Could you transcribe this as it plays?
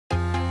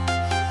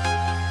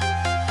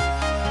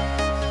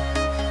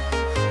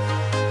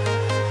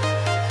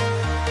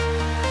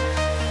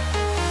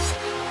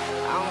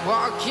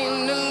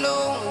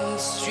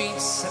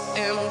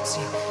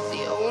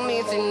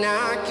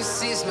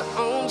sees my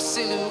own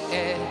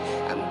silhouette.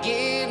 I'm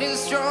getting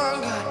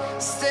stronger,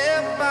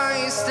 step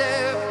by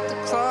step. The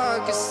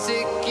clock is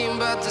ticking,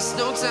 but there's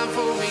no time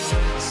for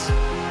regrets.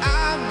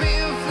 I've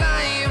been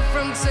flying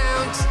from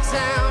town to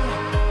town,